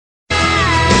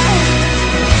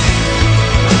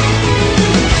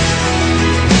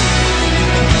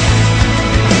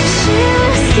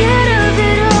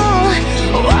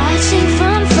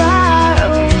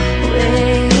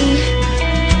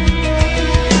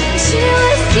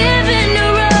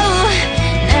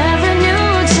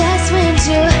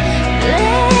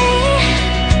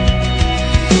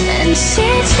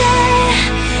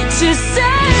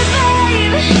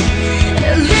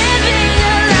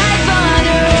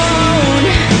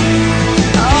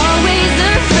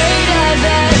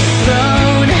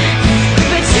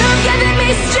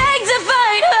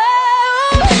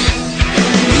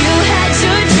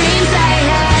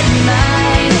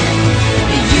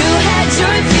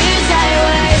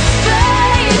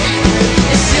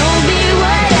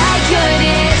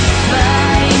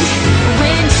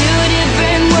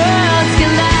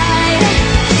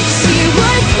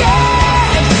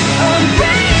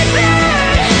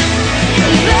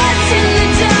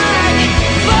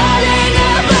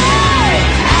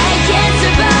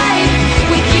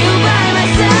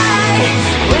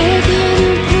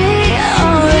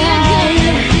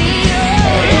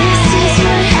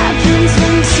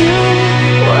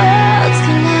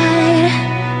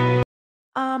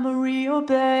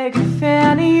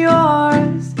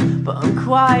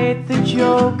quite the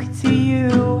joke to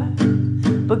you,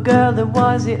 but girl, it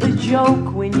wasn't a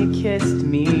joke when you kissed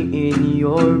me in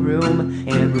your room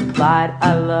and replied,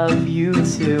 I love you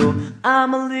too.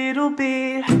 I'm a little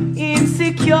bit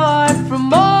insecure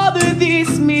from all of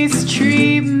this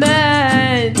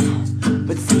mistreatment,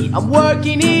 but see, I'm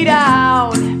working it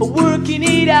out. Working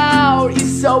it out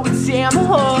is so damn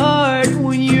hard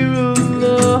when you're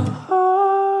alone.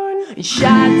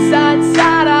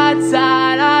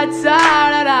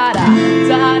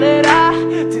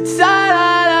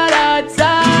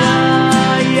 Sha-ta-ta-ta-ta-ta-ta-ta-ta-ta-ta-ta-ta.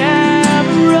 I am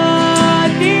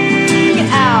running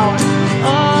out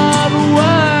of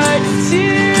words to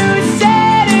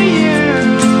say to you,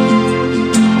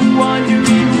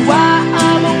 wondering why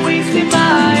I'm wasting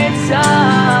my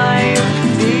time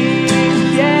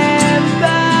thinking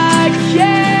back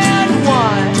and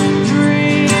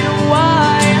wondering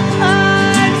why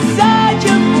I'm such a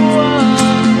fool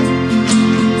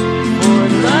for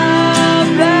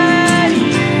loving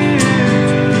you.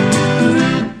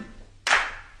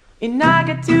 And I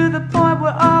got to the point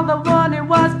where all I wanted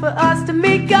was for us to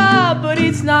make up, but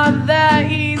it's not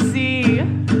that easy,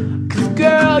 'cause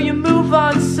girl, you move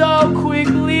on so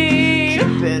quickly.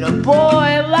 Keeping a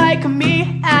boy like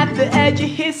me at the edge of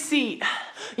his seat,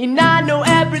 and I know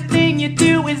everything you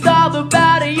do is all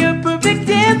about your perfect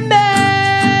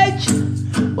image.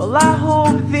 Well, I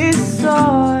hope this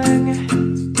song,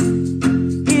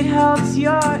 it helps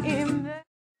your image.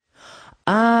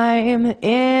 I'm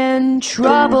in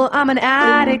trouble, I'm an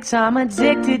addict, I'm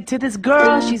addicted to this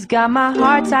girl. She's got my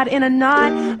heart tied in a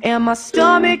knot and my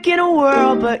stomach in a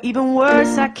whirl, but even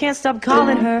worse, I can't stop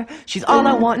calling her. She's all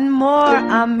I want and more.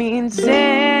 I mean,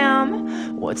 damn,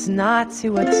 what's not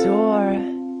to adore?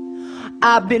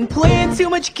 I've been playing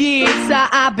too much guitar,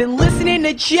 I've been listening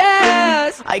to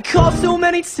jazz. I call so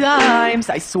many times,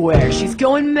 I swear she's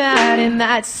going mad, and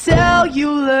that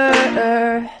cellular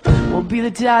will be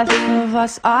the death of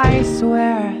us, I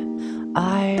swear,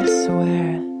 I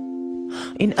swear.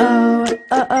 And oh,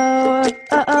 oh, oh,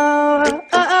 oh, oh,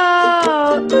 oh,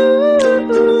 oh,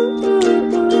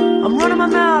 ooh, I'm running my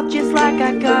mouth just like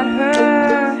I got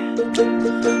her,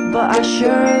 but I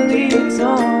surely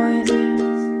don't,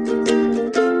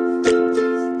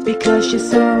 because she's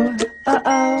so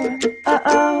uh-oh,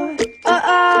 uh-oh,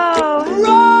 uh-oh,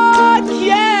 rock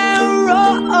and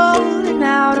rolling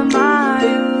out of my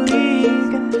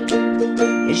league.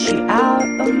 Is she out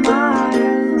of my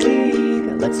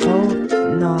league? Let's hope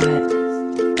not.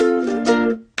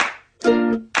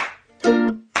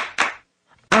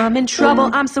 I'm in trouble,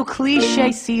 I'm so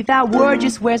cliche. See, that word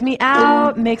just wears me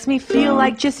out, makes me feel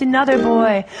like just another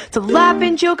boy to laugh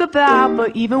and joke about.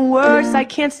 But even worse, I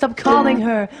can't stop calling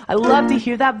her. I love to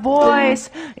hear that voice,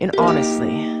 and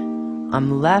honestly,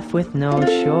 I'm left with no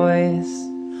choice.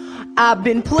 I've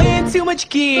been playing too much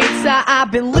guitar,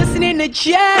 I've been listening to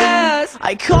jazz.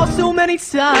 I call so many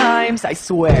times, I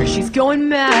swear she's going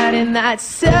mad, and that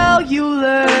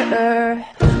cellular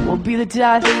will be the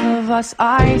death of us,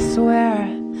 I swear,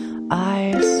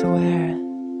 I swear.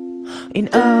 And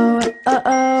oh, oh,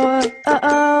 oh, oh, oh,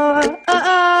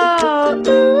 oh, oh,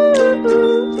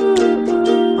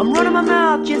 ooh, I'm running my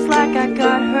mouth just like I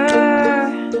got her,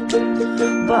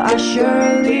 but I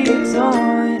surely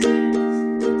don't,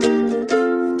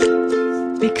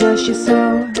 because she's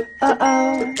so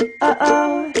uh-oh,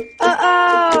 uh-oh,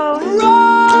 uh-oh,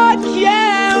 rock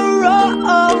and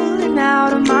rolling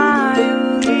out of my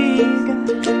league.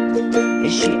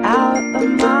 Is she out of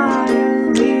my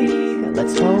league?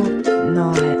 Let's hope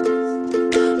not.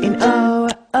 And oh,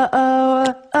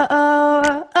 uh-oh,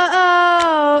 uh-oh,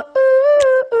 uh-oh,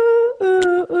 ooh, ooh,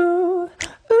 ooh, ooh,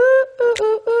 ooh,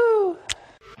 ooh, ooh.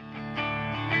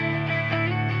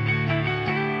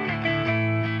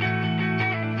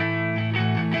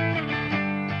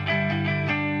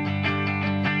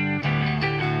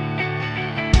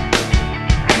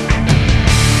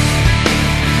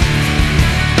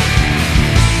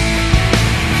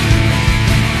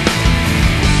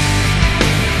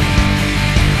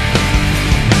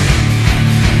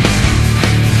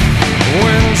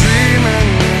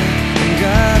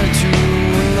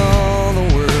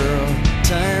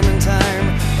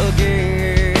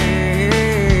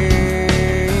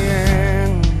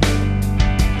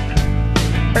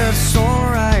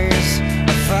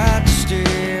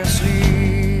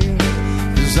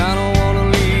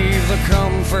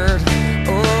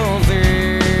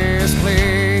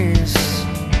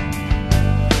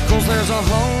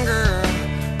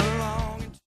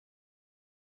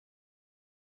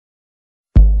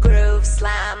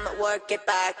 Work it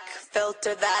back,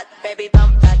 filter that, baby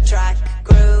bump that track.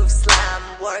 Groove slam,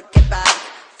 work it back,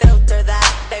 filter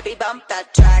that, baby bump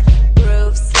that track.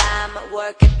 Groove slam. bam,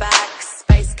 work it back.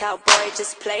 Space cowboy,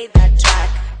 just play that track.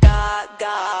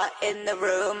 Gaga in the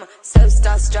room, so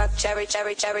starstruck, cherry,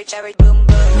 cherry, cherry, cherry, boom,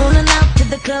 boom. Rolling out to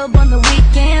the club on the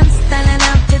weekends, styling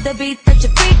out to the beat that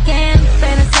you're freaking.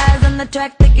 Fantasize on the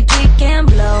track like you're tweaking.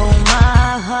 Blow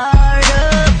my heart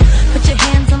up. Put your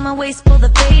hands on my waist, pull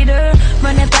the fader.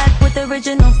 Run it back with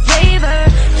original flavor.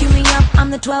 Cue me up, I'm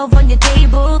the 12 on your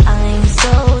table. I'm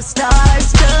so starstruck.